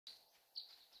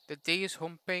The D is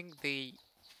humping the...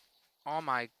 Oh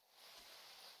my...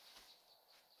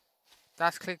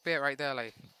 That's clickbait right there,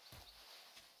 like.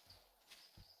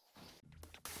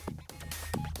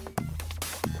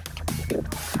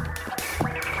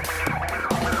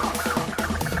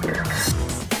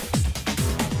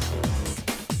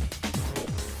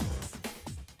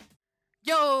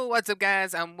 Yo, what's up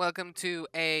guys, and welcome to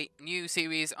a new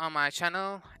series on my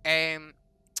channel.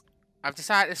 I've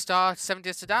decided to start 7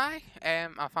 Days to Die.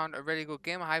 I found a really good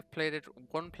game. I've played it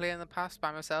one play in the past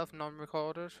by myself,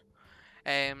 non-recorded.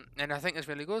 And I think it's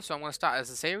really good, so I'm going to start as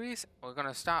a series. We're going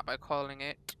to start by calling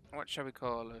it... What shall we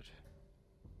call it?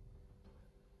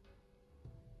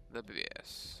 The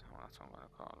BBS. Well, that's what I'm going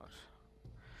to call it.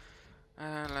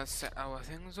 And let's set our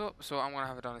things up. So I'm going to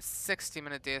have it on a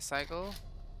 60-minute day cycle,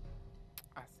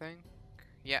 I think.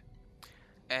 Yeah.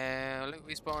 Loot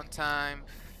respawn time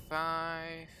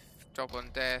 5. Job on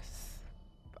death.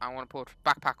 I want to put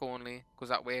backpack only, because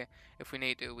that way, if we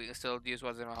need to, we can still use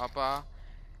what's in our hotbar.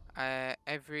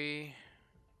 Every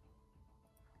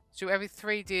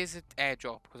 3 days at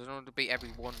airdrop, because I don't want to be every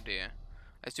 1 day.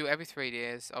 Let's do every 3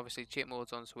 days. Obviously, cheat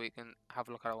mode's on so we can have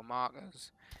a look at our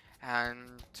markers.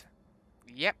 And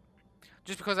yep,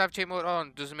 just because I have cheat mode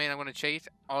on doesn't mean I'm going to cheat.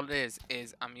 All it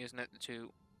is I'm using it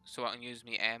so I can use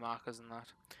me air markers and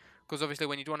that. Because obviously,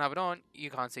 when you don't have it on,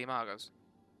 you can't see markers.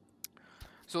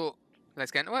 So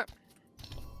let's get into it.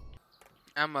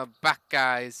 And we're back,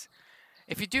 guys.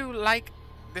 If you do like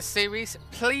this series,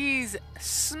 please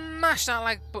smash that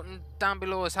like button down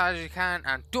below as hard as you can,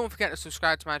 and don't forget to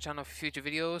subscribe to my channel for future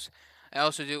videos. I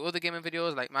also do other gaming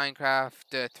videos like Minecraft,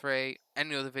 Dirt 3,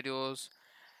 any other videos.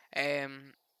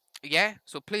 Yeah,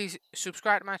 so please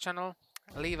subscribe to my channel,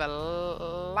 leave a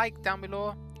like down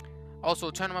below.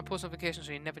 Also, turn on my post notifications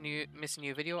so you never miss a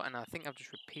new video. And I think I've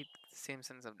just repeated the same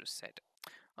sentence I've just said.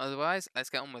 Otherwise, let's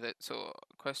get on with it. So,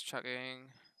 quest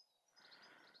tracking.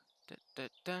 Ready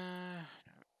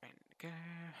to go.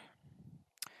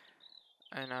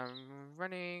 And I'm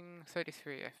running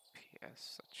 33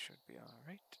 FPS. That should be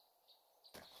alright.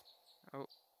 Oh,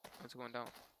 it's going down.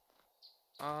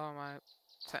 Oh, my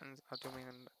settings are doing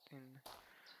in.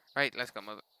 Right, let's go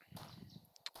with it.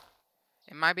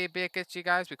 It might be a bit glitchy,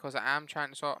 guys, because I am trying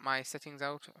to sort my settings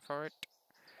out for it.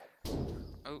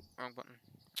 Oh, wrong button.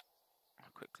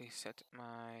 I'll quickly set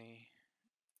my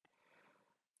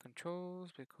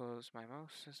controls because my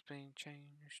mouse has been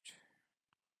changed.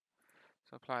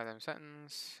 So apply them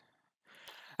settings.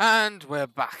 And we're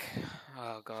back.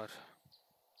 Oh god.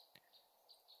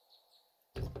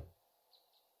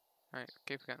 Right,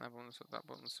 keep forgetting that button, so that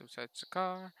button's outside the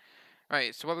car.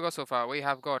 Right, so what we got so far? We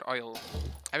have got oil.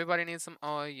 Everybody needs some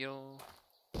oil.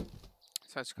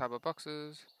 Search cardboard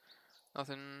boxes.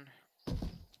 Nothing.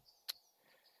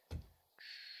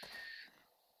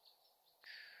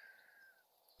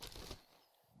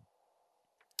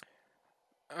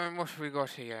 What have we got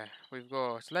here? We've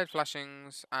got lead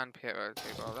flashings and paper.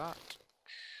 Take all that.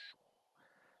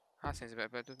 That seems a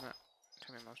bit better, doesn't it?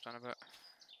 Turn my mouse down a bit.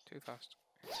 Too fast.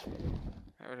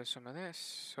 Get rid of some of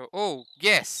this. So, oh,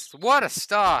 yes! What a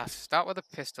start! Start with a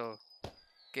pistol.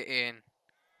 Get in.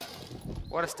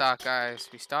 What a start, guys.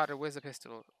 We started with a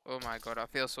pistol. Oh my god, I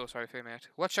feel so sorry for you, mate.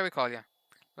 What shall we call you?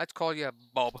 Let's call you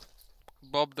Bob.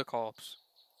 Bob the Corpse.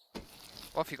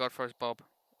 What have you got for us, Bob?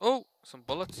 Oh, some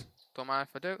bullets. Don't mind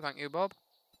if I do. Thank you, Bob.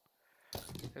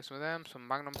 Take some of them. Some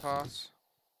magnum parts.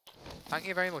 Thank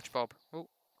you very much, Bob. Oh,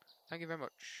 thank you very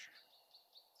much.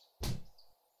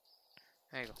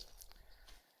 There you go.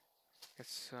 Get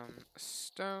some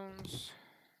stones.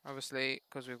 Obviously,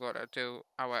 because we've got to do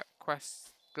our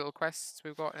quests, little quests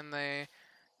we've got in the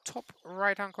top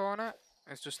right hand corner.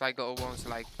 It's just like little ones to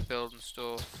like build and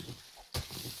stuff.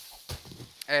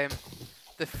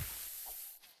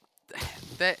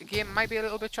 The game might be a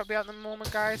little bit choppy at the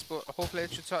moment, guys, but hopefully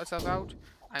it should sort itself out.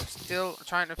 I'm still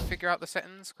trying to figure out the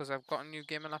settings because I've got a new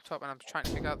gaming laptop and I'm trying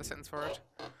to figure out the settings for it.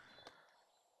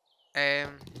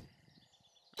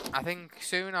 I think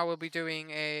soon I will be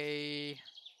doing a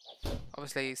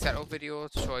obviously setup video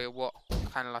to show you what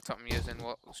kind of laptop I'm using,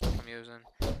 what stuff I'm using.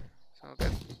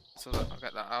 So I'll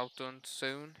get that out done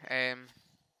soon.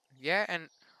 Yeah, and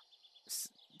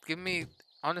give me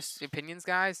honest opinions,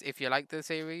 guys, if you like the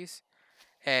series.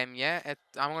 Yeah,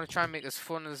 I'm gonna try and make it as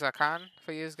fun as I can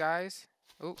for you guys.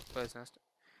 Oh, bird's nest.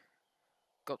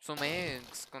 Got some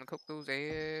eggs. Gonna cook those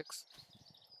eggs.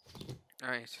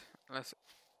 Alright, let's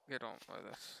get on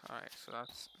with this. Alright, so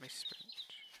that's my sprint.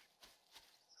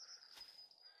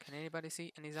 Can anybody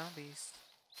see any zombies?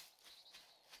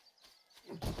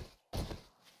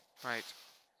 Right.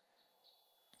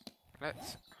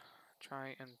 Let's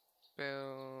try and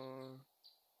build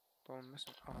Oh, I'm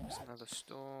missing another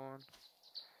stone.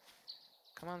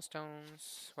 Come on,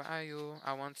 stones. Where are you?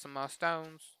 I want some more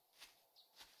stones.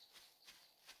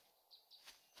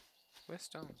 Where's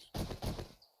stones?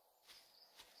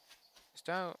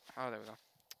 Stone. Oh, there we go.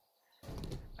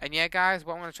 And yeah, guys,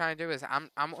 what I'm gonna try and do is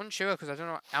I'm unsure because I don't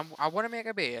know. I want to make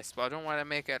a base, but I don't want to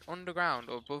make it underground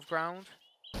or above ground.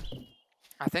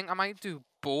 I think I might do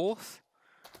both.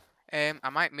 I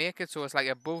might make it so it's like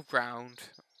above ground,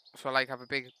 so like have a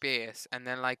big base, and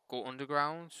then like go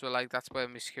underground, so like that's where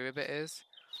my secure bit is.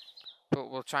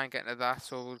 But we'll try and get into that.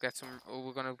 So we'll get some.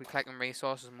 We're gonna be collecting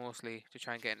resources mostly to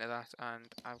try and get into that. And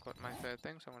I've got my third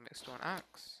thing, so I'm gonna make a stone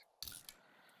axe.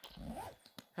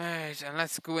 Alright, and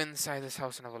let's go inside this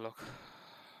house and have a look.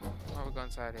 What we got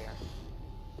inside here?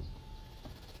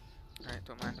 Alright,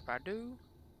 don't mind if I do.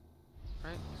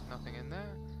 Right, there's nothing in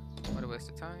there. What a waste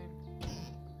of time.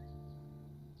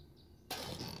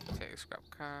 Take a scrap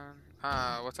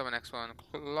can. What's our next one?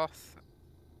 Cloth.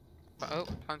 Oh,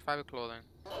 plant fiber clothing.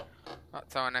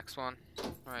 That's our next one.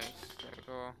 Right, there we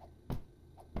go.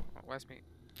 Oh, where's me?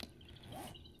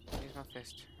 Use my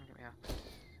fist. Look at me axe.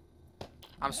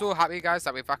 I'm so happy, guys,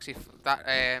 that we've actually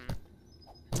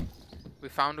we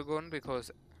found a gun, because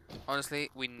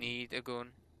honestly, we need a gun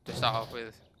to start off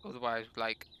with. Otherwise,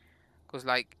 like, because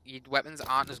like your weapons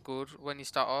aren't as good when you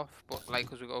start off, but like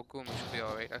because we got a gun, we should be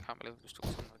alright. I can't believe we just took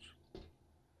so much.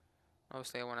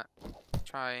 Obviously, I want to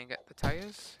try and get the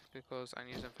tires because I'm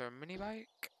using them for a mini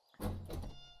bike.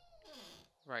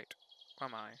 Right, where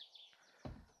am I?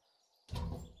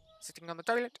 Sitting on the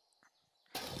toilet.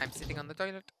 I'm sitting on the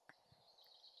toilet.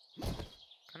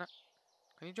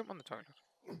 Can you jump on the toilet?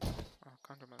 Oh, I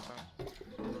can't jump on the toilet.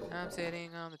 I'm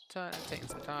sitting on the toilet, taking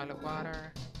some toilet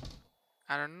water.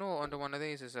 I don't know, under one of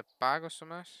these is a bag or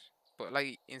something. But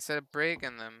like, instead of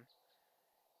breaking them,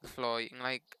 the floor, you can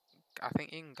like, I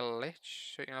think you can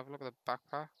glitch. So you can have a look at the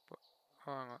backpack. But,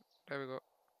 oh, hang on. There we go.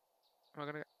 Am I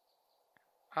gonna get...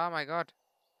 Oh my god.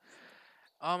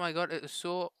 Oh my god, it is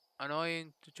so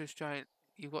annoying to just try and...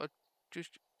 You've got to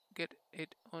just get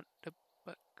it on the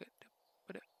bucket.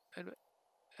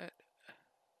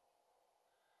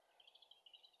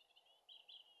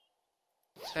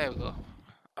 There we go.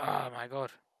 Oh my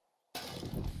god. I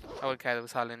wouldn't care there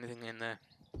was hardly anything in there.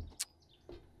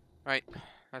 Right,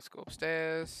 let's go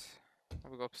upstairs.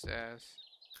 We'll go upstairs.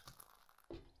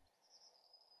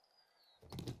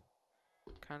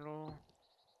 Candle.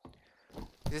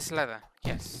 Is this leather?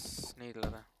 Yes, need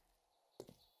leather.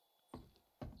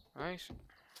 Right.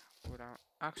 Go down.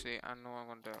 Actually, I know what I'm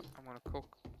gonna do. I'm gonna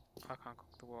cook. I can't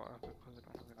cook the water because I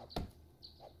don't have enough.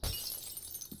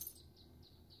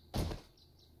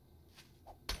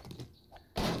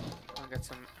 I'll get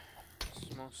some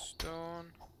small stone.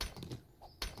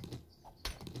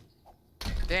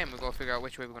 Damn, we gotta figure out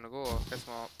which way we're gonna go. Get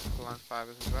some more plant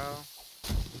fibers as well.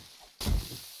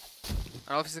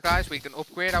 And obviously, guys, we can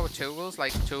upgrade our tools,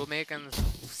 like tool making,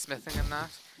 smithing, and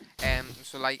that.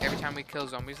 So like every time we kill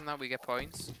zombies and that, we get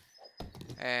points.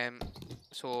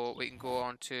 So we can go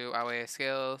on to our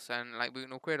skills and like we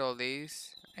can upgrade all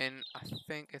these. And I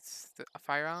think it's the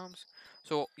firearms.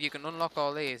 So you can unlock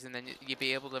all these, and then you'll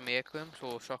be able to make them.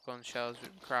 So shotgun shells we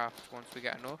can craft once we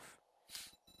get enough.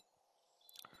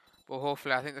 But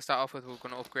hopefully, I think to start off with, we're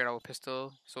going to upgrade our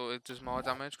pistol so it does more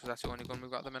damage, because that's the only gun we've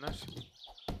got at the minute.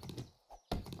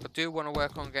 I do want to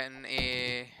work on getting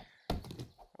a...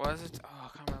 What is it? Oh, I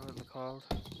can't remember what they're called.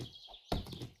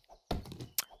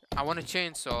 I want a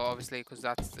chainsaw, obviously, because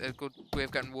that's a good way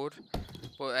of getting wood.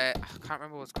 But I can't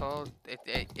remember what it's called.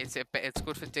 It's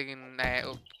good for digging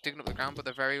up the ground, but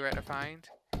they're very rare to find.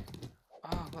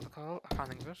 Oh, what they're called? I can't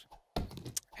think of it.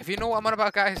 If you know what I'm on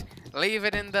about, guys, leave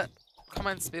it in the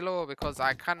comments below, because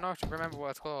I cannot remember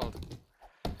what it's called.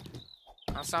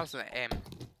 That starts with an M.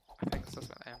 I think it starts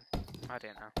with an M. I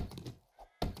don't know.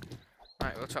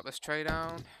 Right, we'll chop this tray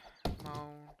down. Come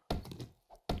on.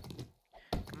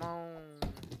 Come on.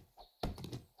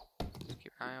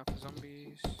 Keep an eye out for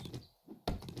zombies.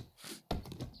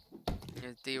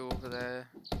 There's D over there.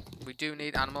 We do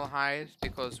need animal hide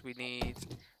because we need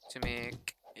to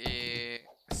make a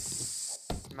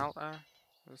smelter.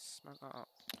 Oh.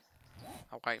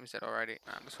 I've items it already.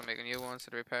 I'm just gonna make a new one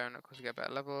instead of repairing it because we get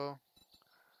better level.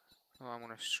 So I'm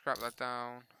gonna scrap that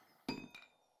down.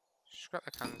 Scrap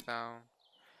the cans down.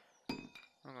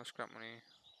 I'm gonna scrap money.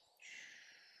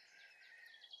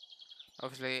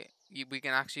 Obviously, we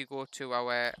can actually go to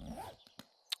our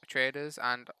traders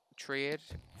and trade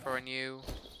for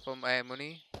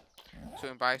money, so we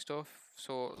can buy stuff.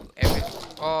 So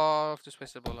oh, I've just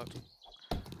wasted a bullet.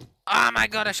 Oh my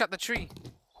god! I shot the tree.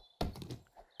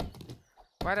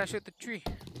 Why did I shoot the tree?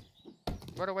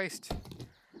 What a waste.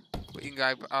 But you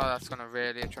can go. Oh, that's gonna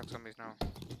really attract zombies now.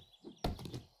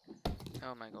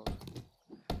 Oh my god.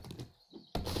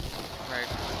 Right.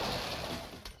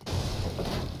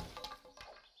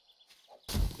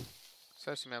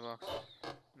 Search the mailbox.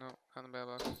 No, not the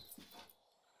mailbox.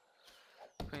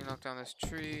 Can you knock down this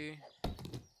tree?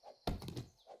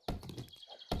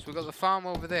 So we got the farm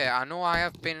over there. I know I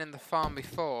have been in the farm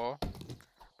before,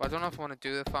 but I don't know if I want to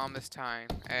do the farm this time.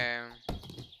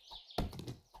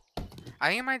 I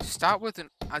think I might just start with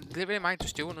I literally might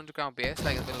just do an underground base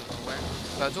like in the middle of nowhere.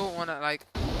 But I don't want to like.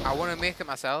 I want to make it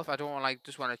myself. I don't want like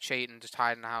just want to cheat and just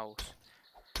hide in the house.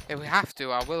 If we have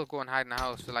to, I will go and hide in the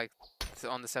house for like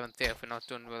on the 7th day if we're not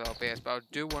done with our base. But I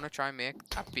do want to try and make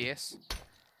a base.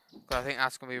 Because I think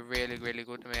that's going to be really, really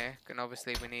good to make. And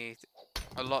obviously we need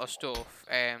a lot of stuff.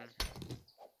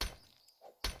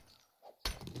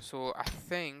 So I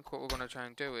think what we're going to try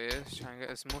and do is try and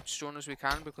get as much stone as we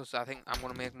can. Because I think I'm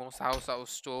going to make most of the house out of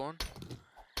stone.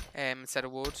 Instead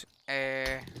of wood.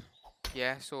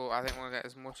 Yeah, so I think we're going to get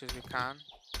as much as we can.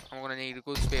 I'm going to need a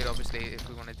good spade obviously if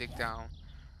we're going to dig down.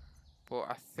 But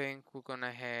I think we're going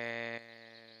to head...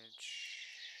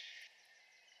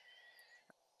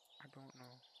 I don't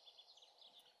know.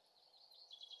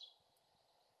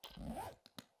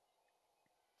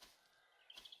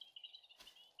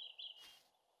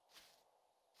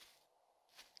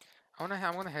 I'm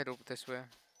gonna head up this way,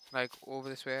 like over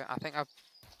this way. I think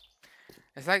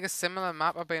it's like a similar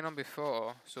map I've been on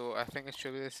before, so I think it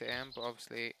should be the same. But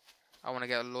obviously, I want to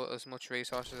get as much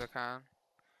resources as I can.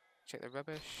 Check the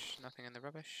rubbish. Nothing in the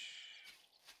rubbish.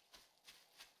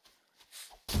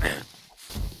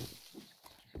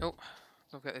 Oh,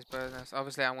 don't get this bird's nest.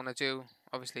 Obviously, I'm gonna do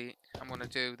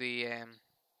the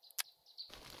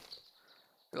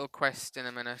little quest in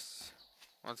a minute.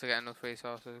 Once I get enough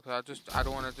resources, because I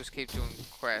don't want to just keep doing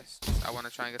quests. I want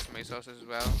to try and get some resources as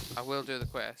well. I will do the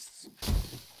quests,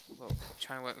 but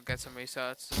try and get some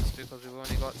resources because we've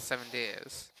only got 7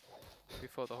 days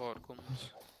before the horde comes.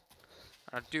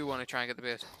 And I do want to try and get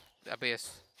a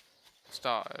base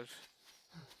started.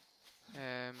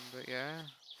 But yeah,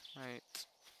 right.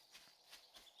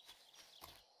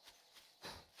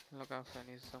 Look out for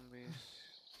any zombies.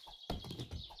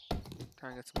 Try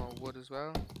and get some more wood as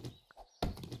well.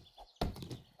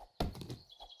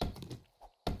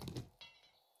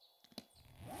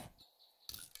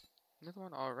 Another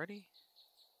one already?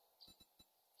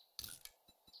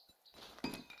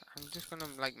 I'm just gonna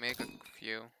like make a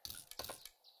few.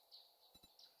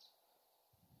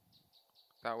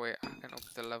 That way I can up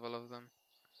the level of them.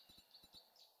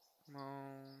 Come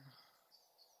on.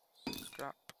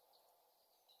 Scrap.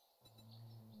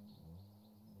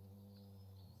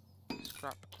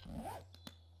 Scrap.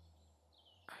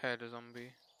 I heard a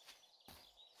zombie.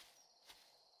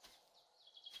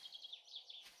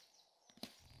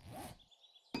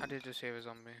 I did just hear a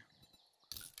zombie.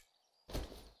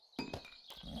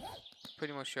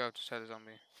 Pretty much sure I've just heard a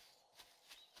zombie.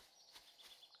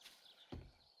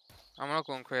 I'm not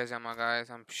going crazy on my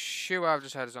guys. I'm sure I've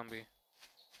just had a zombie.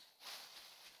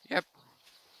 Yep.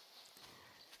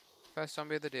 First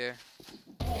zombie of the day.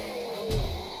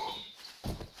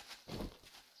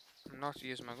 I'm not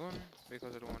using my gun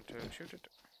because I don't want to shoot it.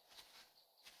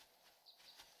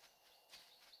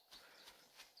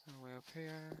 Way up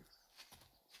here.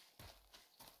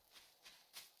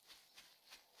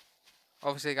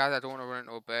 Obviously, guys, I don't want to run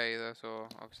into a bear either, so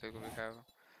obviously, gotta be careful.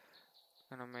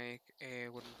 Gonna make a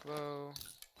wooden bow.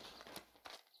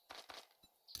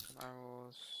 Some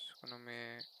arrows. Gonna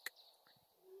make.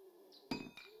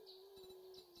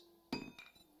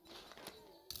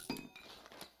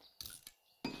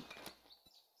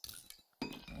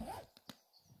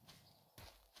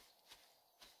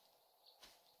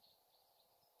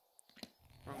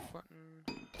 Wrong button.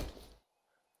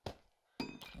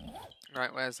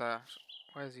 Right, where's that?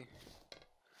 Where is he?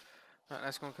 Right,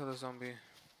 let's go and kill the zombie.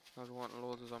 I don't want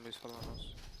loads of zombies following us.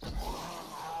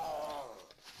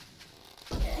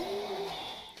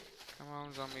 Come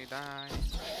on, zombie, die.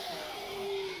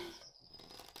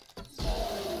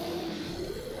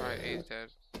 Right, he's dead.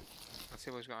 Let's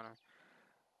see what's going on.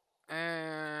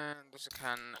 And there's a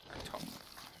can on top.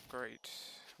 Great.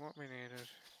 What we needed.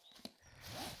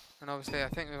 And obviously I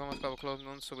think we've almost got our clothing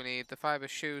on, so we need the fibre,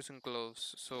 shoes and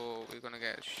gloves. So we're gonna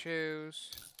get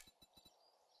shoes.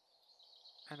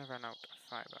 And I ran out of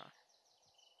fibre.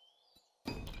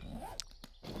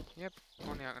 Yep,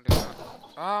 only I can do that.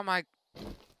 Oh my...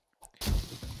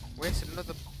 Wasted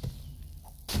another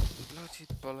bloody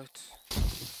bullet.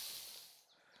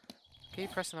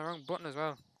 Keep pressing the wrong button as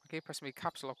well. I keep pressing my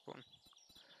caps lock button.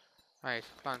 Right,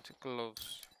 plant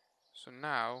gloves. So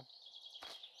now...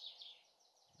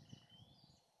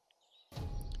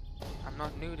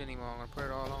 not nude anymore. I'm gonna put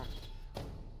it all on.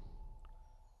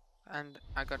 And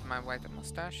I got my white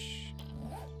mustache.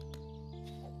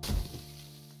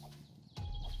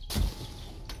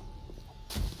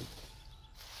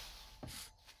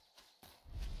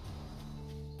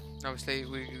 Obviously,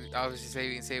 we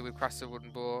can say we crossed the wooden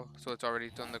bow, so it's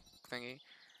already done the thingy,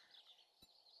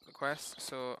 the quest.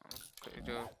 So quickly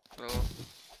do a little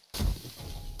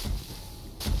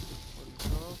wooden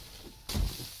bow.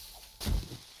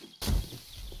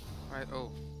 Right.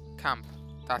 Oh, camp.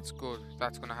 That's good.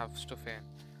 That's gonna have stuff in.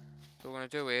 So what we're gonna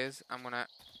do is I'm gonna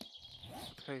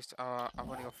place. I've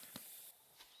only got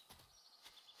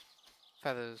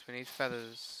feathers. We need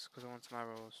feathers because I want some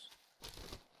arrows.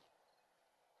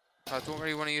 I don't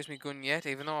really want to use my gun yet,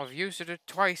 even though I've used it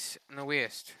twice in a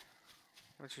waste,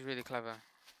 which is really clever.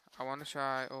 I want to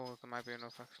try. Oh, there might be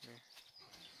enough actually.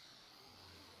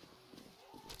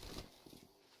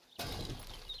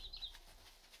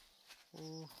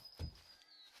 Ooh.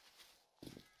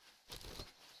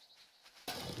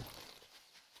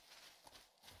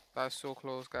 That's so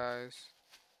close, guys.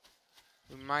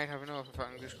 We might have enough if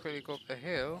I can just quickly go up the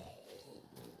hill.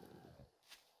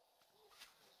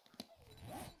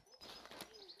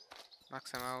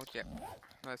 Max them out. Yep.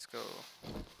 Let's go.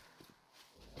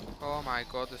 Oh my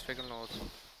god, there's freaking loads.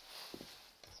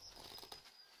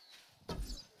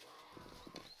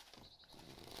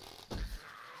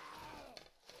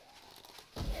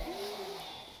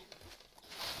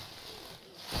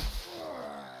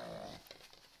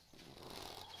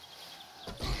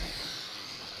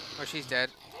 Oh, she's dead.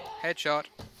 Headshot.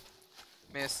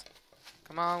 Miss.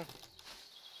 Come on.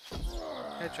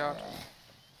 Headshot.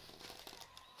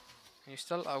 You're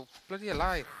still bloody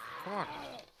alive. Come on.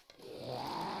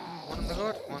 One in the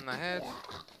hood, one in the head.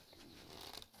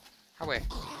 Oh wait.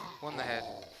 One in the head.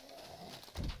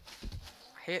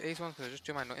 I hate these ones because I just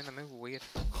do my nut in the move weird.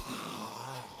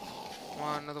 Come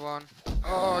on, another one.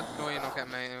 Oh, no, you're not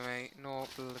getting me, mate. No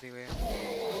bloody way.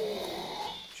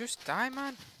 Just die,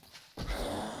 man.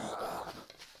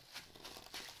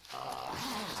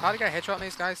 It's hard to get a headshot on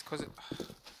these guys because it...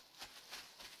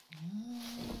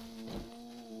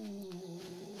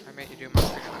 I made you do my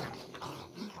thing.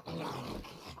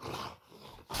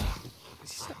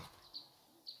 Is he still...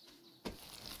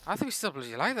 I think he's still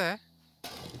bloody alive there.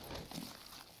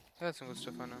 That's some good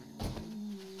stuff on him.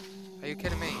 Are you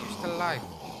kidding me? You're still alive.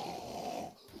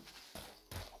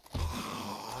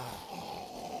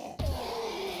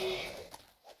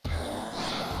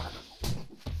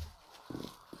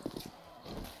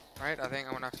 Right, I think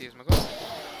I'm gonna have to use my gun.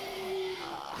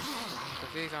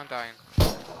 Because these aren't dying.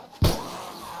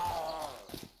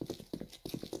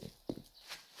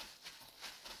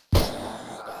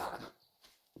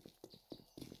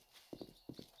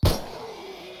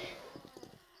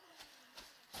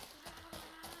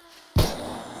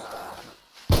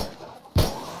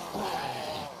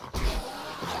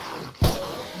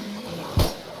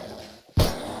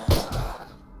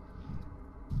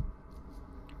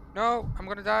 No, I'm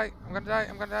gonna die. I'm gonna die.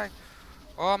 I'm gonna die.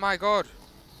 Oh my god.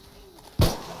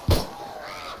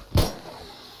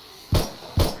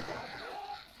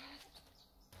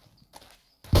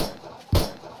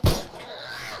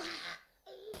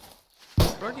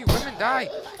 Bloody women die.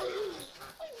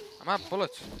 I'm out of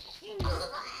bullets.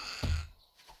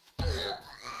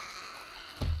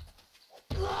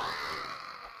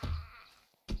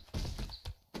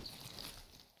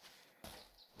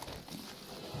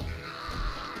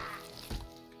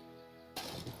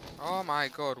 Oh my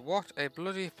god, what a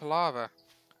bloody palaver.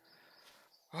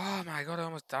 Oh my god, I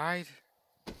almost died.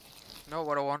 Not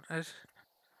what I wanted.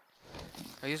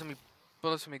 I used my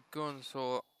bullets for my gun,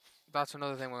 so that's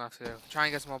another thing we'll have to do. Try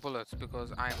and get some more bullets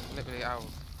because I'm literally out.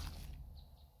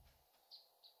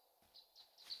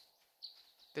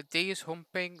 The D is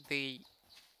humping the...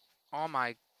 Oh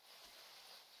my...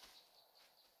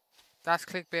 That's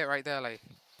clickbait right there, like.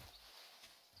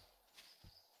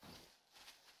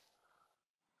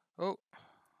 Oh,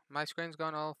 my screen's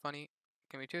gone all funny.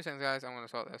 Give me 2 seconds, guys. I'm gonna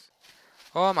sort this.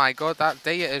 Oh my god, that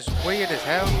D is weird as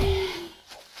hell.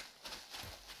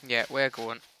 Yeah, we're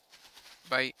going.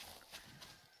 Bye.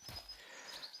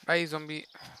 Bye, zombie.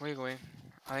 Where are you going?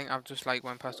 I think I've just like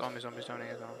went past all my zombies down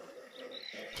here as well.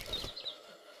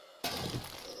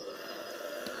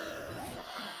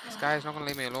 This guy's not gonna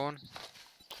leave me alone.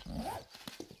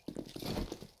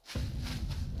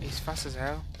 He's fast as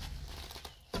hell.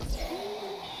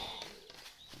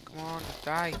 Come on,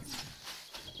 die.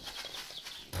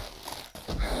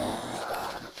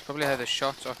 Probably had the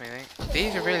shots off me, I think.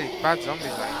 These are really bad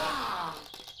zombies, like.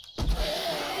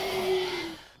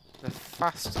 They're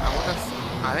fast. I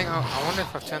wonder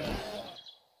if I've turned...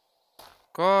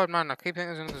 God, man, I keep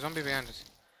thinking there's another zombie behind us.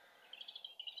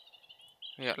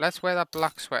 Yeah, let's wear that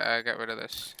black sweater, get rid of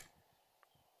this.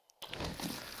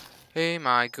 Hey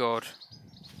my god.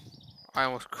 I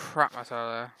almost crapped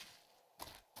myself there.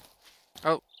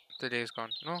 Oh, the day's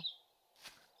gone. No?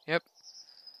 Yep.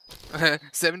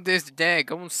 7 days to day,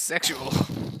 going sexual.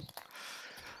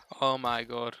 Oh my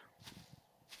god.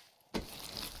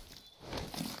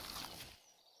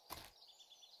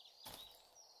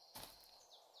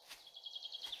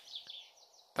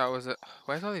 That was it.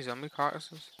 Where's all these zombie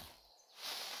carcasses?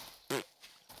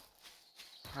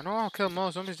 I know I'll kill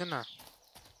more zombies, didn't I?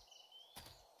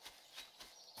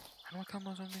 I know I'll kill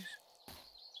more zombies.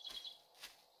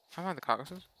 I find the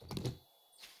carcasses.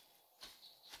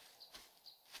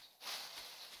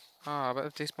 Oh, I bet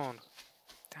they've despawned.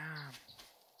 Damn.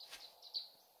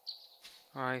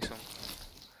 Oh, I need some.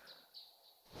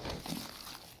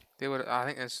 They would. I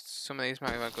think there's some of these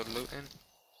might have had good loot in.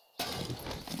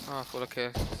 Oh, full of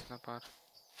cases. Not bad.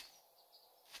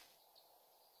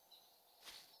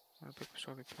 A big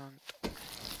strawberry plant.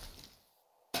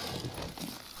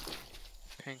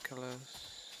 Painkillers.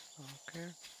 Okay.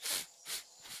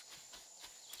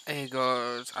 Hey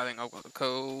guys, I think I've got the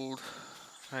code.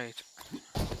 Right.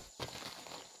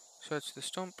 Search the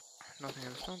stump. Nothing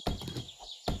in the stump.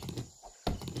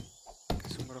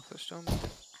 Get some wood off the stump.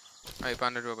 Right,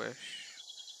 banded rubbish.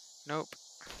 Nope.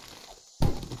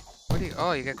 What do you?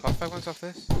 Oh, you get cloth fragments off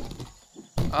this?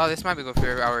 Oh, this might be good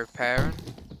for our repairing.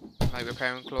 Like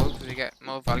repairing clothes, because you get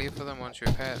more value for them once you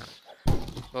repair them.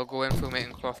 We'll go in for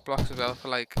making cloth blocks as well for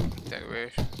like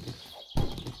decoration.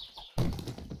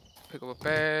 Pick up a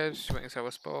bed, waiting to have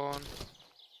a spawn.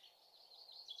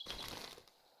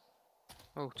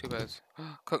 Oh, 2 beds.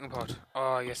 Cooking pot.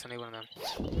 Oh yes, I need one of them.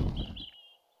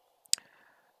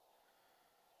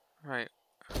 Right.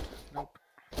 Nope.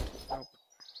 Nope.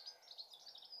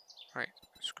 Right.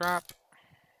 Scrap.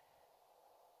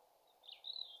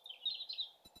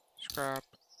 Scrap.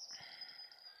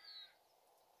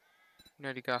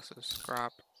 Nerdy gases.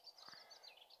 Scrap.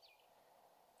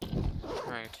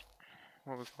 Right.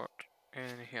 What we got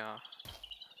in here?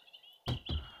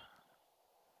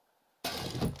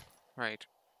 Right.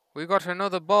 We got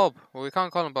another Bob. Well, we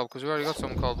can't call him Bob because we already got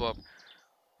someone called Bob.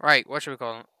 Right. What should we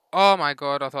call him? Oh my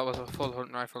god, I thought it was a full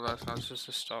hunting rifle. That's not, it's just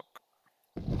a stock.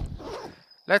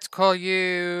 Let's call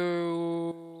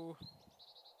you...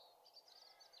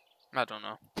 I don't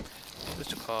know.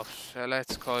 Just a corpse.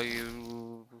 Let's call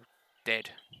you... Dead.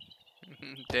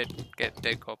 Dead. Get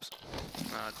dead corpse.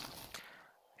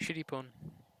 Shitty pun.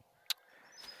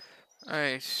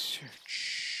 Alright.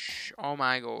 Oh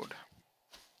my god.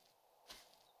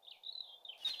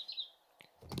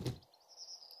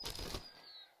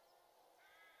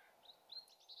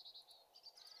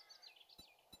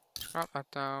 Scrap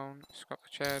that down. Scrap the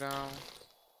chair down.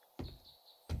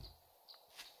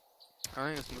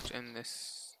 I think there's much in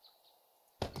this.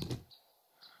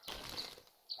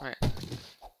 Right.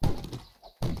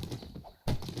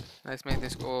 Let's make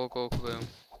this all go kaboom.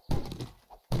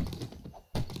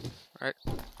 Right.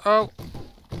 Oh!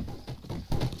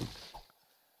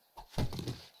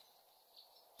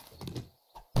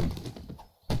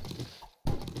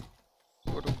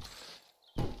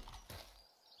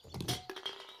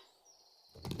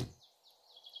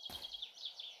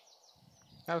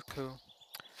 That was cool.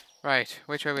 Right,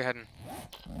 which way are we heading?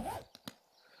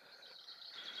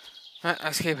 Right,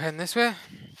 let's keep heading this way.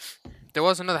 There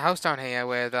was another house down here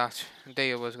where that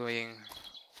deer was going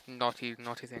naughty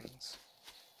things.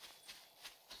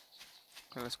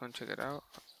 So let's go and check it out.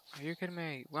 Are you kidding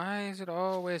me? Why is it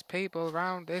always people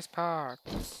around this part?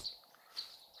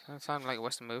 That sounds like a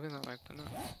Western movie, doesn't it?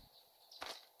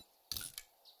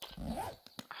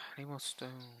 I need more stone.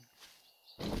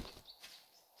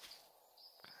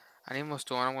 I need more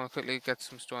stone. I'm going to quickly get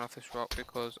some stone off this rock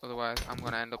because otherwise I'm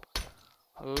going to end up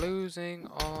losing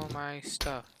all my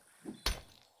stuff.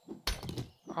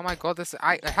 Oh my god, it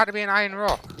had to be an iron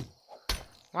rock.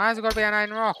 Why has it got to be an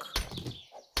iron rock?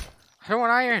 I don't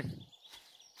want iron.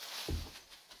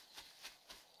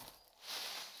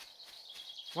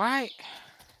 Why?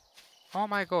 Oh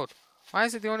my god. Why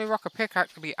is it the only rock I pick had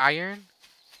to be iron?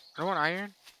 I don't want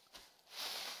iron.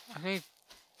 I need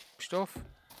stuff.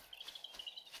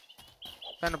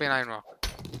 Better be an iron rock.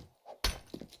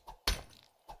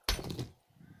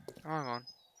 Oh, hang on.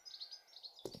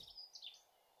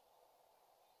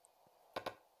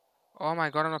 Oh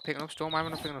my god, I'm not picking up stone. Why am I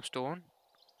not picking up stone?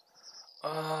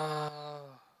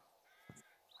 Oh.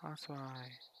 That's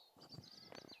why.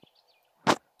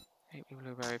 Hate me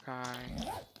blueberry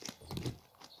pie.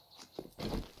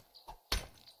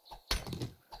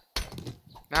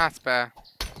 That's better.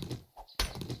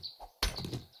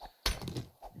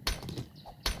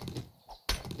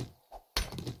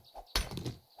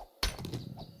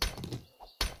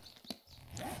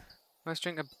 Let's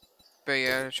drink a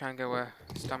beer to try and get our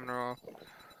stamina up.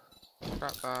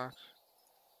 Grab that.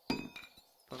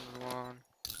 Put another one.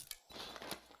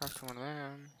 Craft one of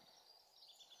them.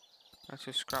 Let's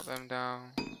just scrap them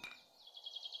down.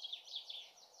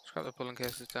 Scrap the pulling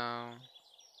cases down.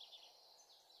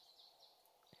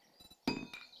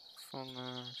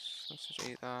 Fullness. Let's just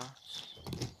eat that.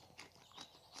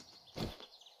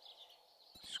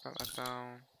 Scrap that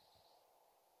down.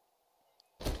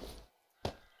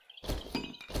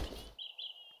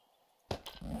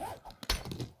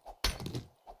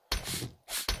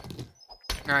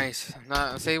 Nice.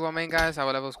 Now, see what I mean, guys?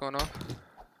 Our level's going up.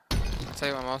 I'll tell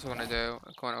you what I'm also going to do.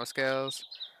 Going to our skills.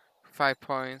 5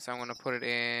 points. I'm going to put it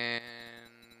in...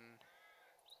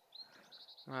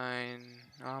 Mine.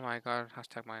 Oh my god.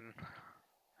 Hashtag mine.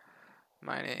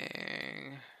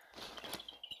 Mining.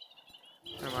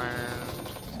 So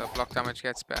block damage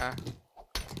gets better.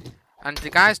 And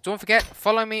guys, don't forget,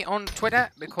 follow me on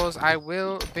Twitter because I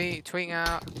will be tweeting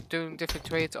out, doing different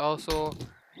tweets. Also,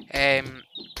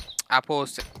 I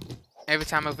post every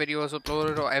time a video is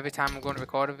uploaded or every time I'm going to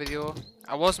record a video.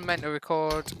 I wasn't meant to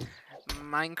record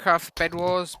Minecraft Bed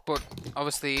Wars, but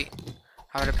obviously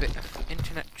I had a bit of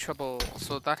internet trouble,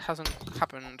 so that hasn't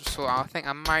happened. So I think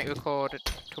I might record it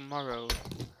tomorrow.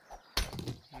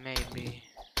 Maybe.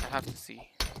 I have to see.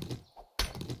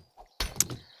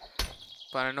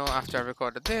 But I know after I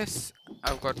recorded this,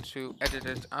 I've got to edit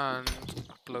it and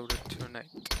upload it tonight.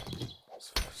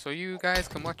 So you guys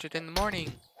can watch it in the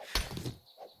morning.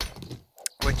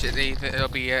 Which is either it'll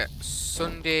be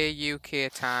Sunday UK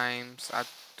times. I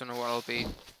don't know what it'll be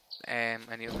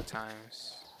any other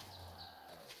times.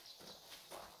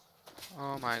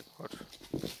 Oh my god.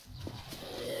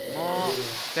 More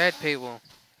dead people.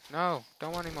 No,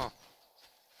 don't want any more.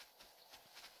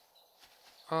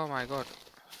 Oh my god.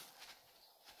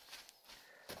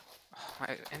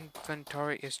 My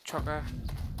inventory is chocker.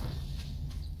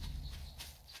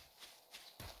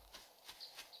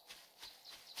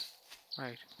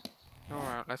 Right.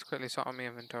 Alright, let's quickly sort out my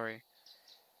inventory.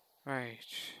 Right.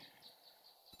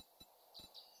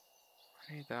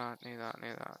 Need that, need that,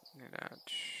 need that, need that.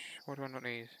 What do I not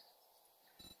need?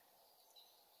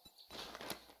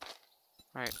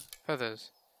 Right,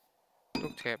 feathers.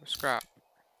 Duct tape, scrap.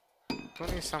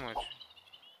 Don't need sandwich.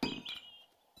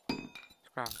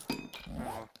 Scrap.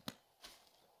 Oh.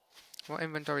 What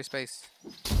inventory space?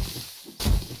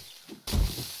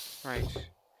 Right.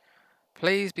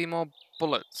 Please be more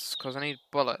bullets, because I need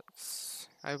bullets.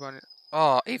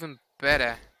 Oh, even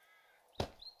better.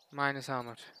 Minus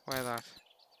helmet. Wear that.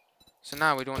 So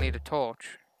now we don't need a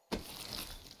torch.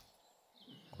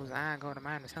 Because I got a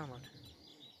minus helmet.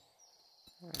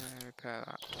 Repair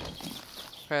that.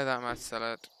 Repair that, might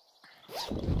sell it.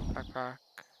 Backpack.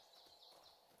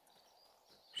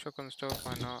 Shotgun stuff,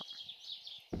 why not?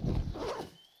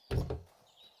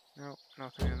 Nope,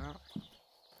 nothing in that.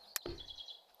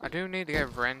 I do need to get a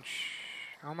wrench.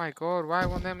 Oh my god, why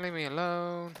won't them leave me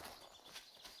alone?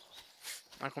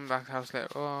 I'll come back to the house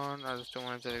later on. I just don't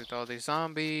want to deal with all these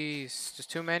zombies. There's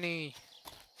too many.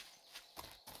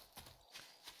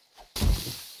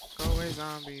 Go away,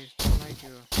 zombies. Don't like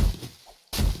you.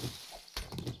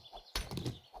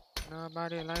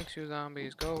 Nobody likes you,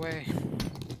 zombies. Go away.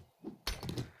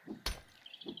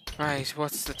 Right,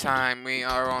 what's the time? We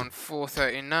are on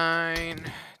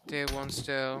 4:39. Day 1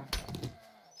 still.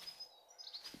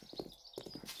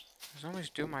 Zombies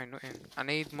do my nothing. I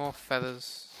need more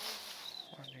feathers.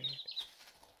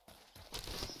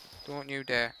 Don't you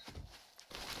dare.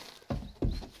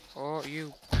 Oh,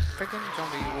 you freaking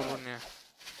zombie, you will, wouldn't you?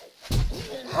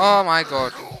 Oh my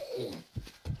god.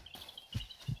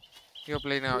 You're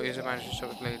bleeding out. Use a manage to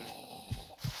stop it bleeding.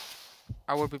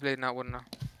 I would be bleeding out, wouldn't I?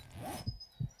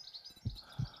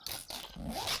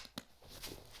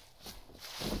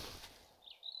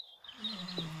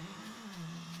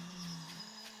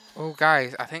 Oh,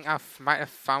 guys, I think I might have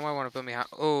found where I want to build my house.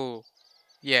 Oh,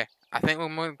 yeah. I think we're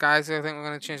going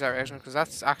to change direction because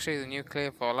that's actually the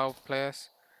nuclear fallout place.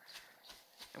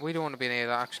 We don't want to be near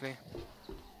that, actually.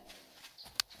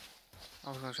 I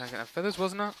was going to try and get them feathers,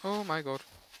 wasn't I? Oh my god.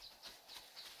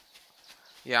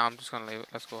 Yeah, I'm just going to leave it.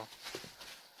 Let's go.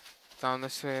 Down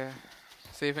this way.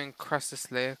 See if we can cross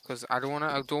this lake, because I don't want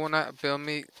to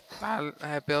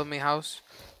build me house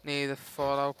near the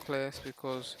fallout place,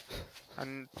 because I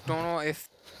don't know if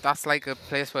that's like a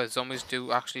place where zombies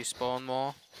do actually spawn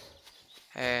more.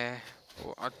 I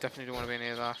definitely don't want to be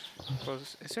near that,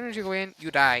 because as soon as you go in, you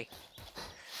die.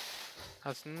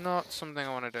 That's not something I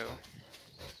want to do.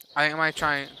 I think I might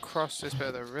try and cross this bit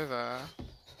of the river.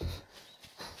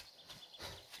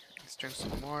 Let's drink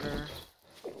some water.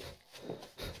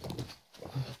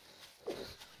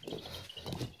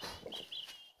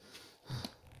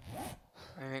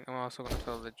 I'm also going to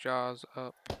fill the jars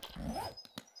up as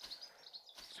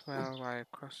well while I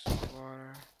cross the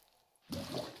water.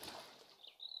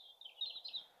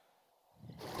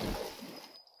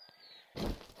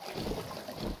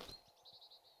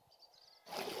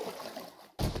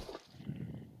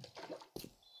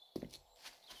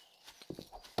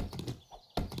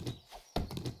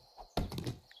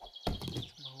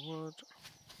 Some more wood.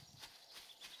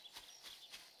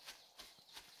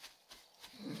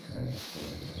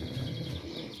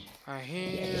 I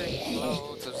hear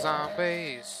loads of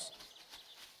zombies.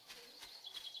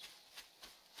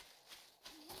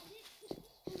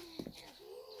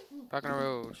 Back on the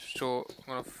road. So I'm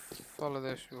gonna follow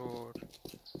this road.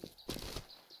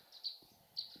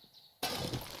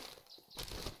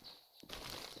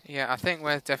 Yeah, I think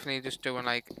we're definitely just doing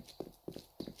like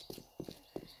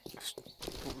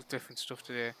different stuff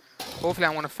today. Hopefully, I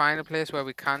want to find a place where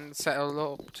we can settle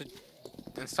up to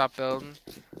and start building.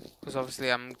 Because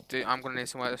obviously, I'm gonna need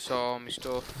somewhere to store my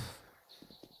stuff.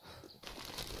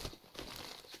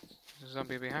 There's a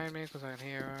zombie behind me because I can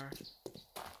hear her.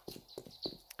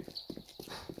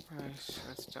 Nice.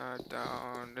 Let's start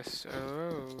down this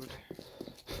road.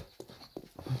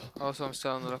 Also, I'm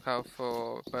still on the lookout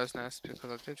for bird's nest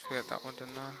because I did forget that one,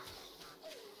 didn't I?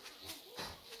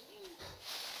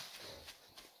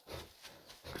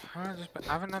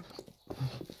 Haven't I?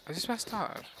 Is this where I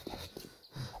started?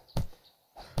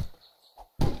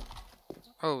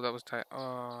 Oh, that was tight.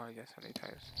 Oh, yes, I need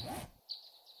tires.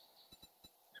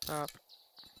 Scrap.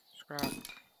 Scrap.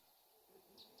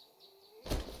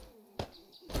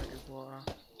 Water.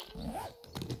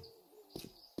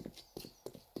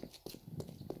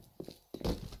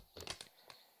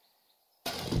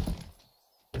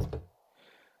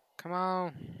 Come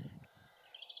on.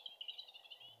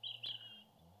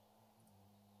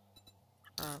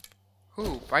 Scrap.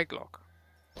 Ooh, bike lock.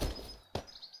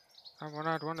 I've not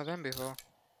had one of them before.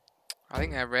 I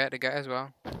think they're rare to get as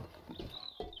well.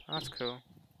 That's cool.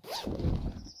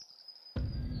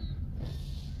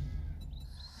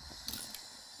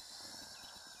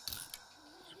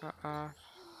 Scrap.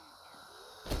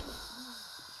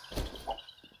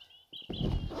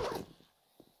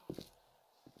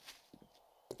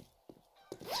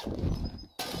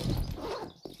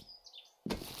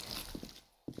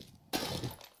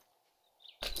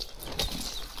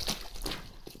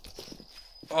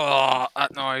 Oh,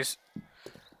 that noise.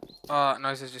 Oh, that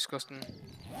noise is disgusting.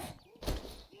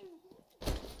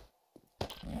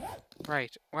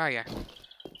 Right, where are you?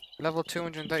 Level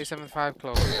 237.5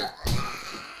 close.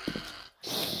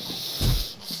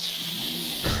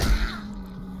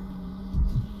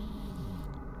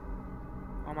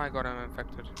 Oh my god, I'm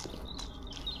infected.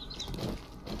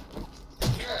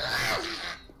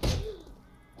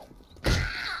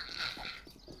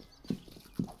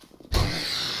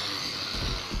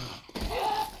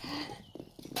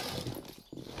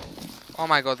 Oh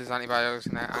my god, there's antibiotics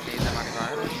in there. I need them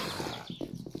antibiotics.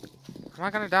 Am I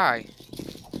gonna die?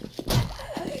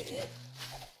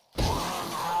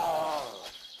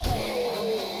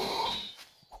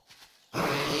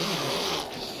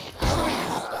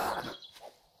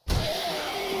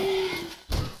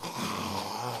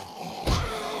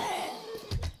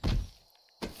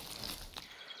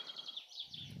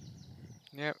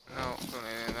 Yep, no, don't need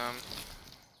any of them.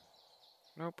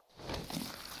 Nope.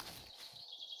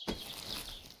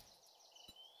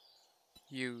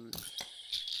 Use.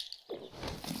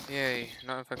 Yay,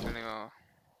 not infected anymore.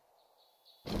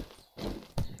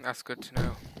 That's good to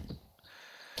know.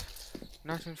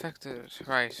 Not infected.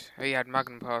 Right, he had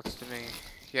magnum parts to me.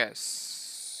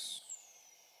 Yes.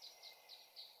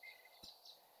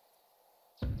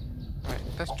 Right,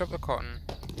 let's drop the cotton.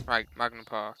 Right, magnum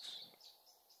parts.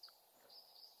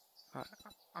 Right,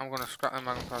 I'm gonna scrap the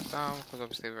magnum parts down because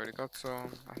obviously we've already got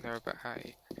some and they're a bit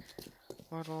high.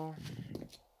 Model.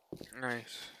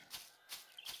 Nice.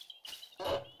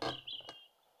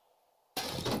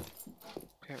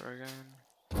 Paper again.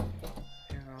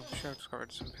 Yeah, I'm sure I just got rid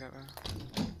of some paper.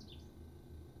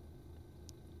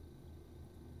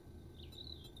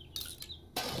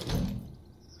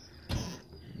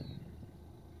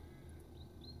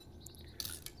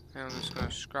 And I'm just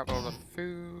gonna scrap all the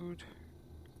food.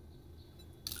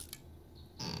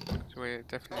 So we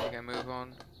definitely need to move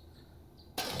on.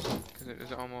 Because it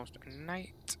is almost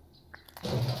night.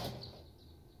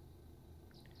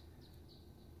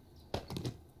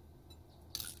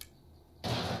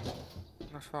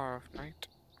 Not far off night.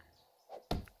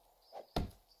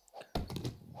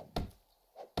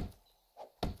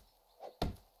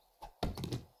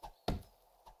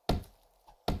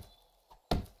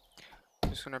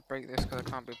 Just gonna break this because I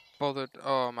can't be bothered.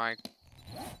 Oh my.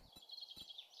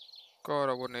 God,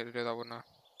 I wouldn't need to do that, wouldn't I?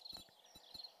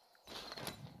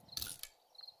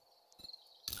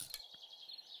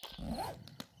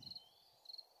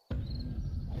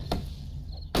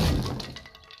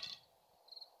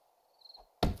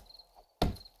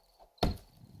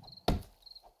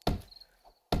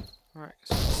 Right,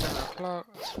 so 7 o'clock.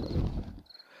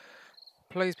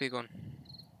 Please be gone.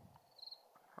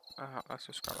 Let's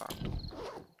just grab that.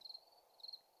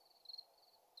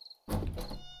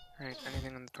 Right,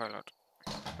 anything in the toilet?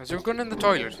 Is there a gun in the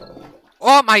toilet?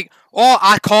 Oh my! Oh,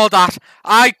 I called that!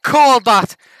 I called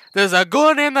that! There's a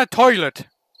gun in the toilet!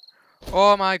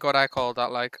 Oh my god, I called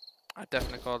that, like. I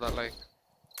definitely called that, like.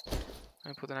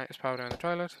 I put the nitrous powder in the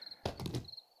toilet.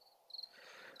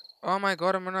 Oh my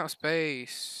god, I'm running out of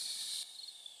space.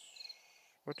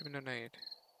 What do we need?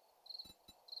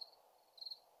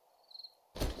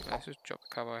 Let's just drop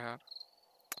the cowboy hat.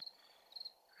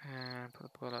 And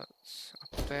put the bullets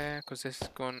up there, because this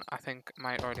gun, I think,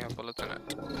 might already have bullets in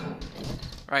it.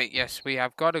 Right, yes, we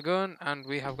have got a gun, and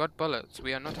we have got bullets.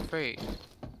 We are not afraid.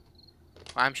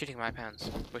 Well, I'm shitting my pants,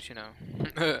 but you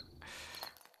know.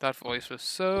 That voice was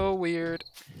so weird.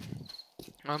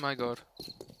 Oh my god.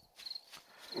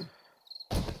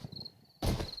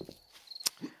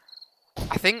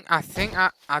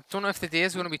 I don't know if the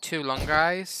days are going to be too long,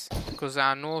 guys, because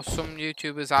I know some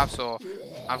YouTubers have, so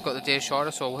I've got the days shorter.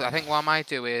 So I think what I might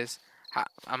do is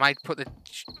I might put the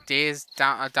days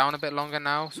down a bit longer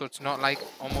now, so it's not like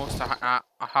almost a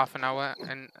half an hour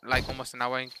and like almost an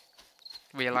hour in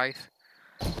real life.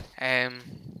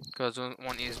 Because I don't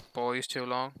want these boys too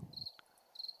long.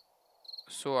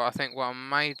 So I think what I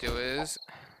might do is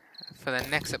for the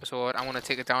next episode I want to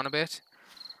take it down a bit.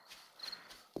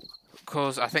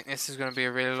 Because I think this is going to be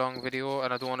a really long video,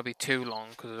 and I don't want to be too long,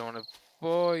 because I don't want to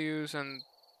bore you. And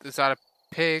is that a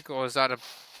pig, or is that a...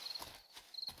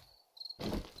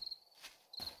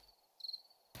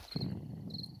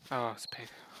 Oh, it's a pig.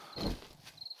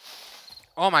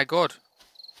 Oh my god.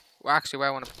 Well, actually,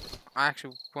 I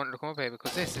actually wanted to come up here,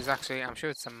 because this is actually, I'm sure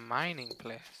it's a mining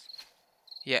place.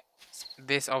 Yeah,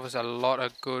 this offers a lot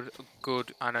of good,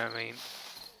 and I mean...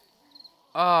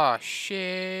 Oh,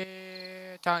 shit.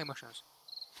 Tiny mushrooms.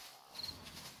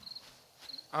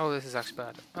 Oh, this is actually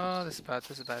bad. Oh, this is bad,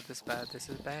 this is bad, this is bad, this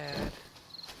is bad.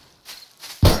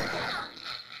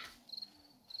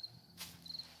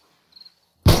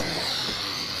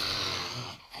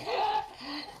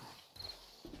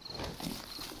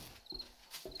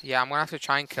 Yeah, I'm gonna have to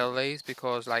try and kill these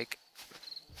because, like...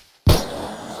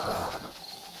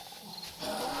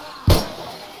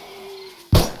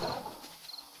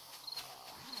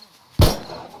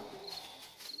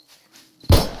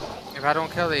 If I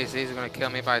don't kill these are gonna kill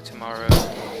me by tomorrow.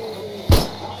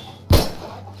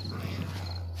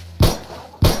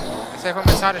 So if I'm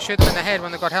inside to shoot them in the head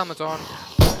when they've got helmets on.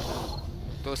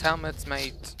 Those helmets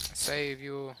might save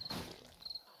you.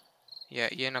 Yeah,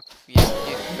 you're not... you're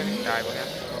gonna die, will you?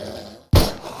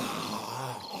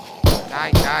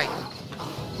 Die, die.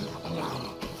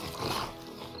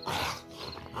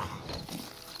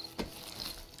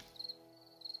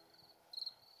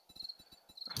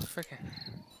 Oh, freaking...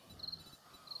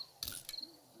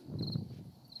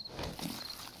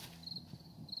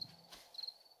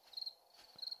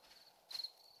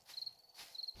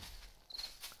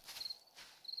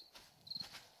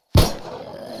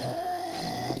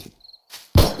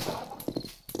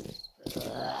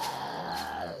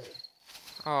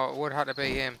 Oh, it would have to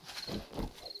be him.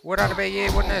 Would have to be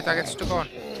you, wouldn't it? I get stuck on.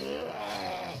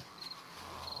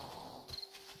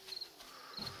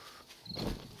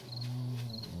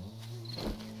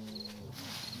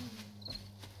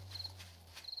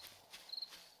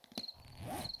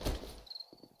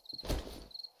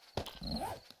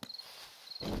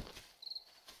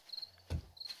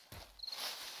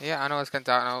 Yeah, I know it's getting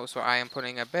dark now, so I am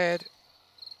putting a bed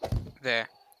there.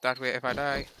 That way, if I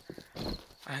die,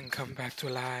 I can come back to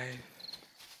life.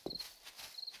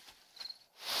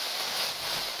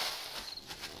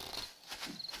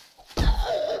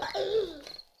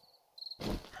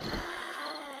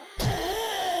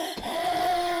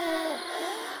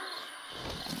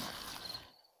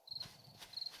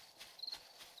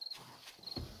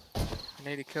 I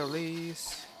need to kill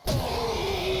these.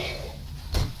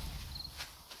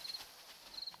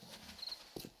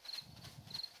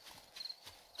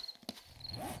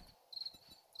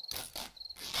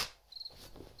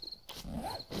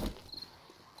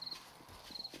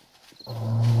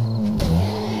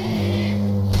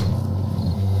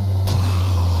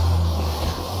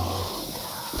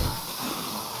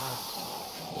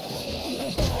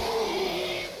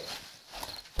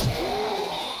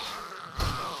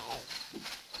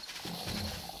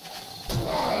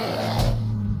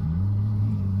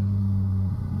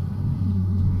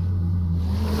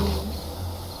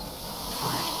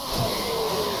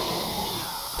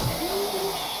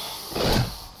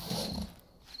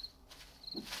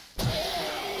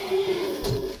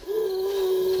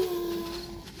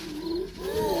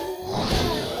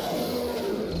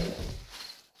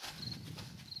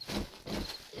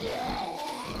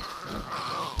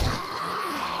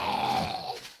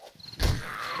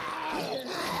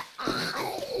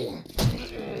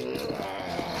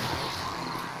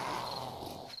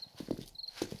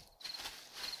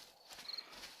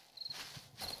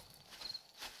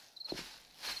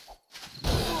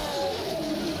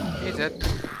 dead.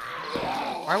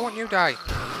 Why won't you die?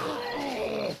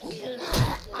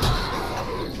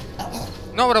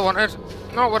 Not what I wanted.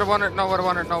 Not what I wanted. Not what I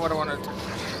wanted. Not what I wanted.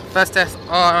 First death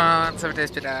on 7 Days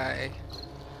to Die.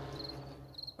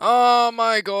 Oh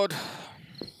my god.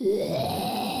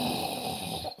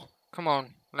 Come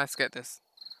on. Let's get this.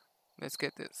 Let's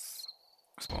get this.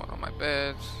 Spawn on my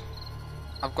bed.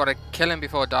 I've got to kill him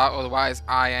before dark, otherwise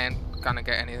I ain't gonna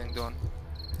get anything done.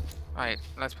 Right,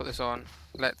 let's put this on.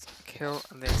 Let's kill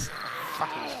this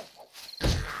fatty.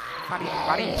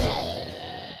 Fatty.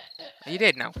 Are you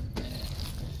dead now?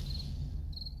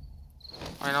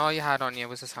 And all you had on you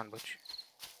was a sandwich.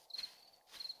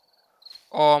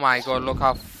 Oh my god, look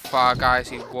how far, guys,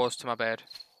 he was to my bed.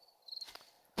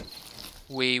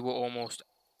 We were almost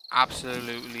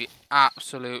absolutely,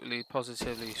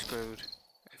 positively screwed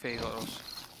if he got us.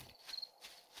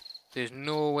 There's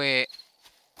no way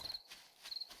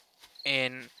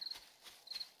in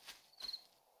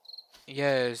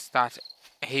years that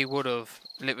he would have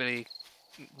literally,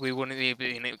 we wouldn't have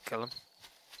been able to kill him.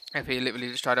 If he literally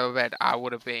just tried our bed, I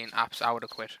would have been I would have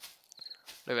quit.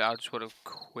 Literally, I just would have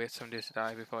quit 7 Days to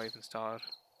Die before I even started.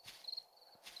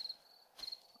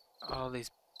 All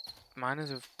these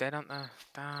miners are dead, aren't they?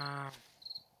 Damn.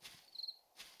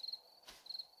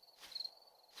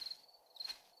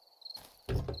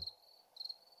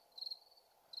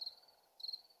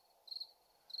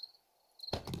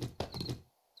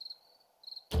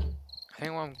 I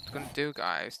think what I'm going to do,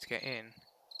 guys, to get in,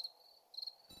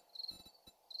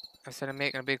 instead of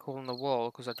making a big hole in the wall,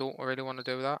 because I don't really want to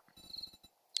do that,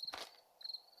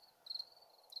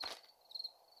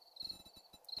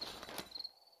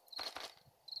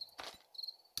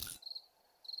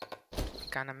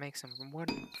 I'm gonna make some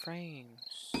wooden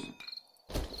frames.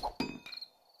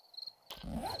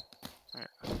 Alright,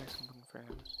 let's make some wooden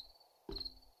frames.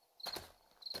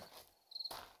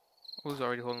 Who's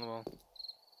already holding the wall?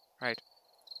 Right.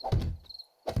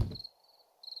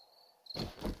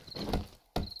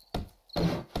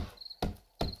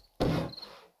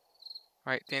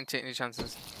 Right, didn't take any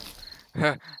chances.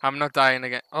 I'm not dying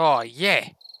again. Oh, yeah!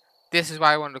 This is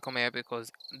why I wanted to come here,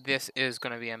 because this is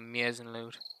going to be amazing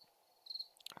loot.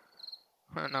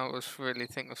 Right now I was really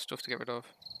thinking of stuff to get rid of.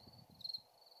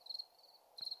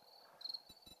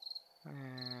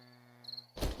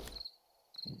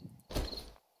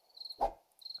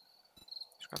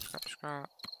 Scrap.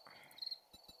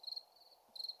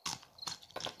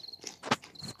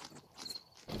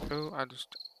 Oh, I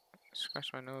just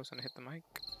scratched my nose and hit the mic.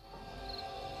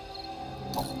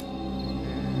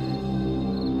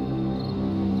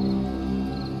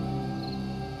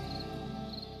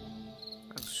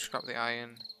 Let's scrap the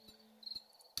iron.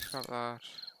 Scrap that.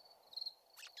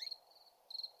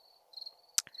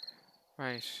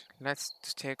 Right, let's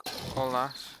just take all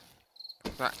that.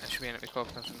 That should be in it before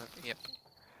it comes from the... Yep.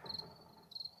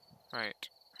 Right.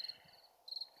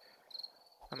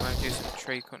 I might do some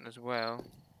tree cutting as well.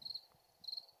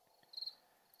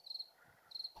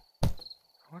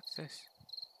 What's this?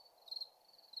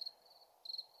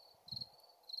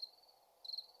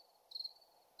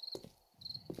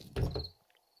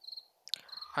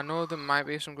 I know there might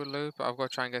be some good loot, but I've got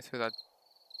to try and get through that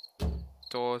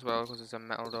door as well, because it's a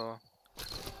metal door.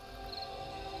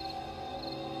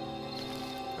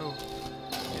 Oh,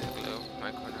 here's a glue.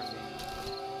 Might come in handy.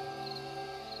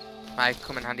 Might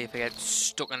come in handy if I get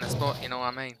stuck in a spot, you know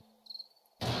what I mean?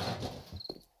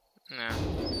 Yeah.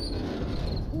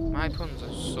 My puns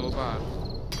are so bad.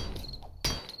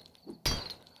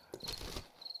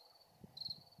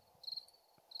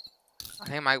 I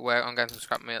think I might work on getting some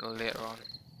scrap metal later on.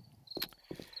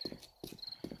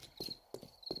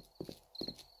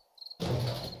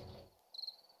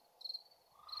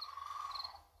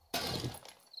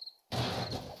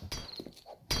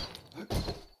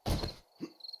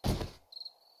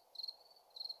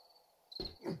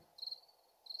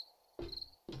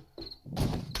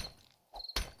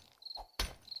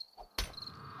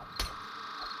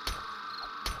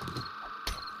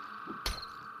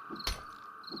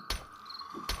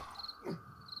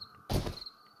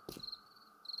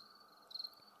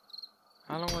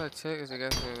 How long will it take us to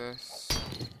get through this?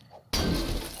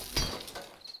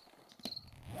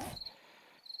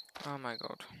 Oh my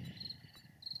god.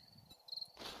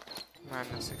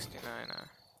 Minus 69 now.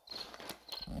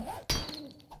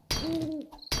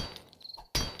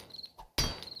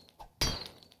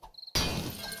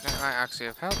 That might actually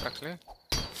have helped, actually.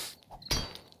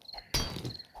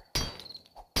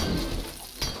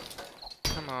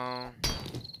 Come on.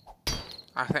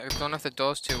 I don't know if the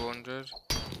door's 200.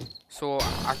 So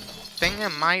I think it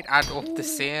might add up the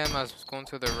same as going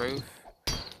through the roof.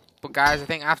 But guys, I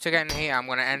think after getting here, I'm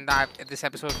gonna end this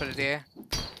episode for the day.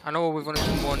 I know we've only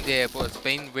done one day, but it's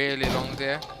been really long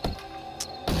day.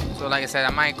 So like I said, I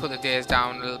might cut the days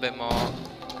down a little bit more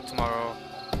tomorrow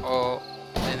or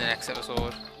in the next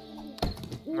episode.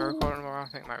 Am I recording tomorrow? I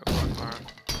think I might record tomorrow.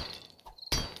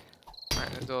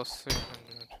 Right, there's those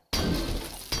 300.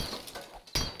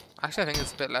 Actually, I think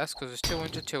it's a bit less because it's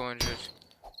 200, 200,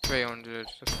 300,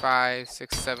 5,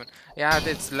 6, 7. Yeah,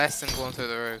 it's less than going through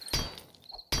the roof.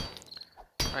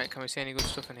 Right, can we see any good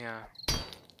stuff in here?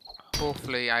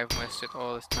 Hopefully I've missed it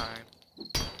all this time.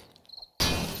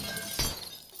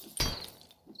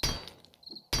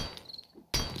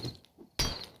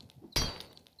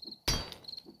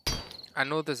 I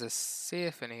know there's a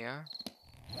safe in here,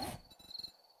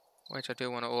 which I do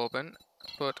want to open,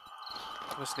 but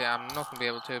obviously I'm not going to be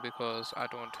able to because I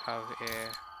don't have a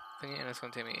thingy and it's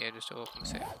going to take me ages to open the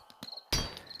safe.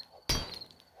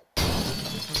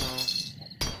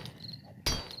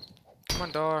 Come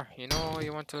on, door. You know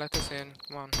you want to let us in.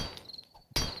 Come on.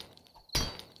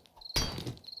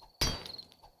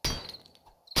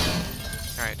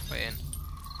 Alright, we're in.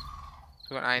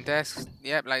 We've got 9 desks.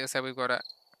 Yep, like I said, we've got a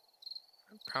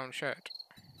brown shirt.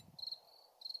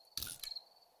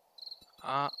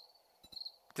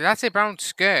 Did I say brown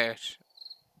skirt?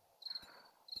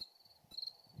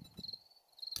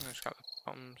 I just got the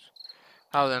bottoms.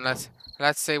 Oh, then let's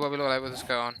see what we look like with the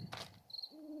skirt on.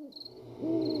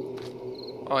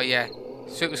 Oh yeah,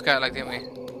 super skirt like, didn't we?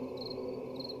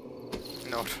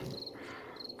 Not.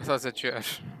 I thought it said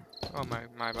shirt. Oh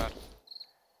my bad.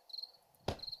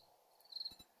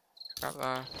 Got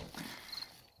that.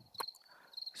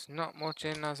 It's not much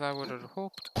in as I would have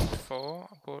hoped for,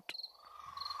 but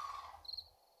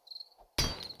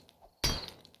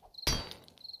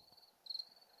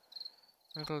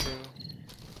it'll do.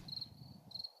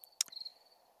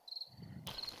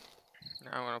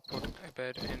 Now I'm gonna put a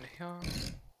bed in here.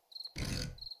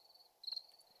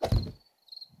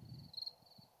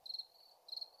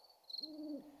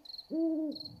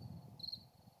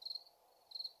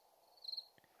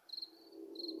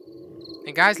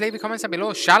 And guys, leave your comments down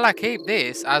below. Shall I keep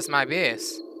this as my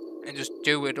base and just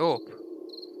do it up?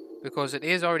 Because it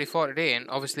is already 40 in.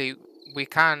 Obviously, we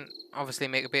can obviously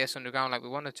make a base underground like we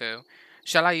wanted to.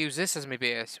 Shall I use this as my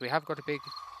base? We have got a big,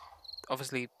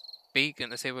 obviously, beacon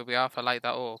to see where we are if I light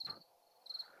that up.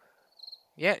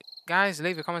 Yeah, guys,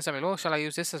 leave your comments down below. Shall I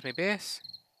use this as my base?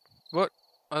 But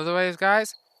otherwise,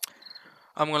 guys,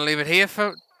 I'm going to leave it here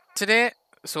for today.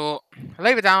 So,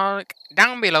 leave it down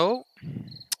below.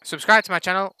 Subscribe to my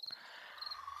channel.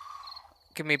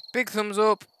 Give me a big thumbs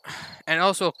up. And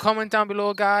also comment down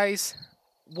below, guys,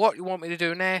 what you want me to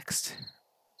do next.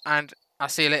 And I'll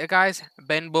see you later, guys.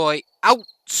 Ben Boy out.